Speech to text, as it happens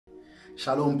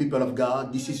Shalom, people of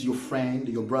God. This is your friend,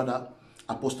 your brother,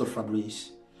 Apôtre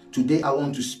Fabrice. Today, I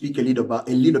want to speak a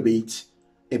little bit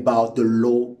about the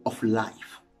law of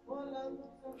life.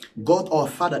 God, our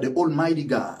Father, the Almighty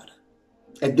God,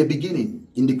 at the beginning,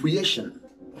 in the creation,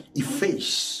 He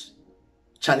faced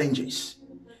challenges,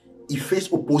 He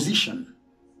faced opposition,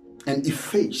 and He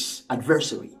faced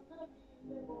adversary.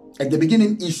 At the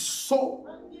beginning, He saw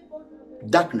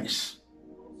darkness,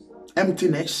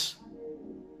 emptiness,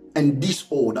 and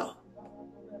disorder.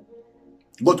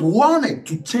 God wanted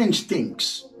to change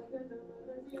things,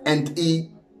 and He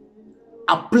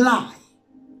applied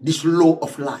this law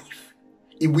of life.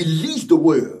 He released the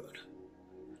word.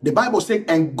 The Bible said,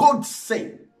 and God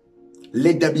said,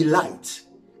 let there be light,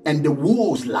 and there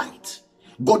was light.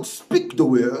 God spoke the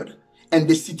word, and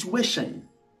the situation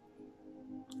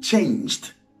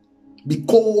changed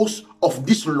because of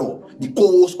this law,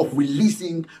 because of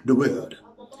releasing the word.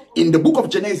 In the book of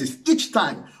Genesis, each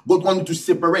time God wanted to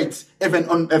separate heaven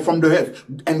from the earth,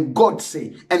 and God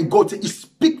said, He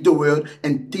speak the word,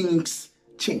 and things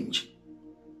change.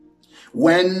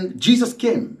 When Jesus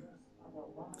came,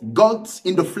 God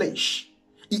in the flesh,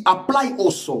 He applied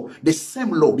also the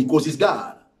same law because He's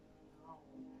God.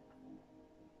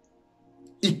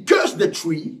 He cursed the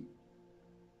tree.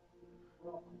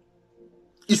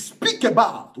 He speak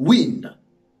about wind,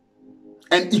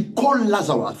 and He called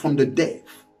Lazarus from the dead.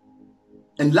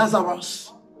 And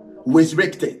Lazarus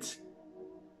resurrected,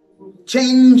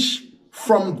 changed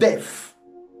from death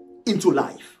into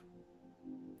life.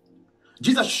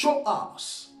 Jesus showed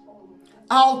us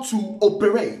how to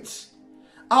operate,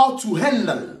 how to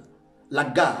handle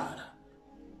like God.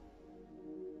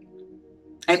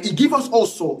 And He gave us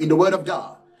also in the Word of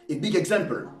God a big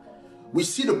example. We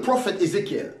see the prophet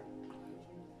Ezekiel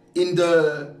in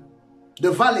the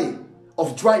valley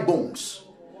of dry bones.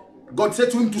 God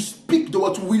said to him to speak the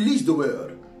word, to release the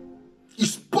word. He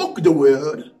spoke the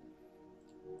word,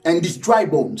 and these dry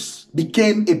bones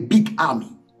became a big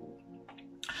army.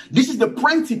 This is the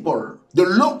principle, the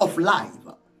law of life.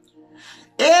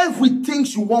 Everything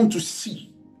you want to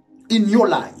see in your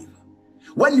life,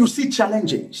 when you see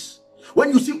challenges,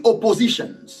 when you see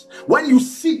oppositions, when you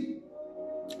see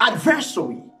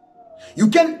adversary, you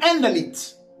can handle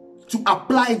it to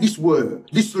apply this word,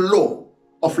 this law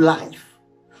of life.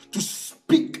 To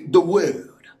speak the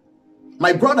word.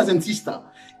 My brothers and sisters,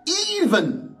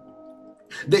 even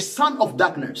the son of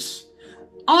darkness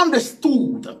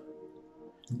understood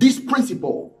this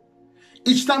principle.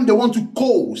 Each time they want to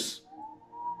cause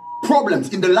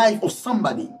problems in the life of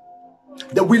somebody,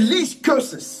 they release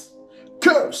curse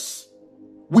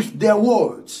with their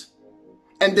words,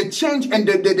 and they change and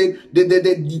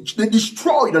they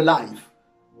destroy the life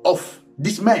of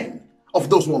this man, of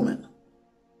those women.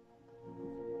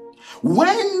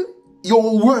 When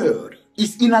your word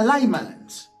is in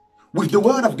alignment with the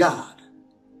word of God,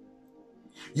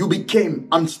 you became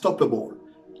unstoppable.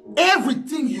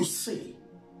 Everything you say,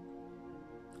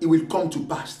 it will come to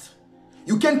pass.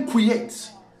 You can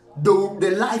create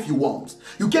the life you want.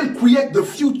 You can create the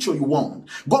future you want.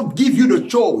 God give you the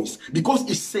choice because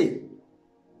He said,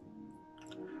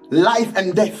 life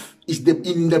and death is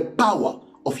in the power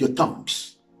of your tongues.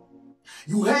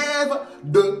 You have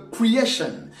the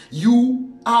creation.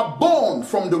 You are born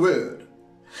from the word.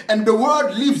 And the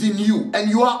word lives in you. And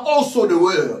you are also the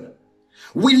word.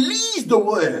 Release the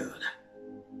word.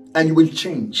 And you will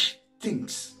change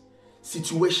things,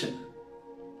 situation,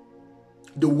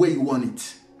 the way you want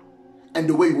it. And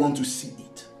the way you want to see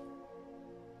it.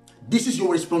 This is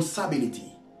your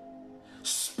responsibility.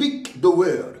 Speak the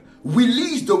word.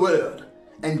 Release the word.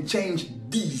 And change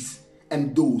these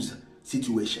and those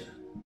situations.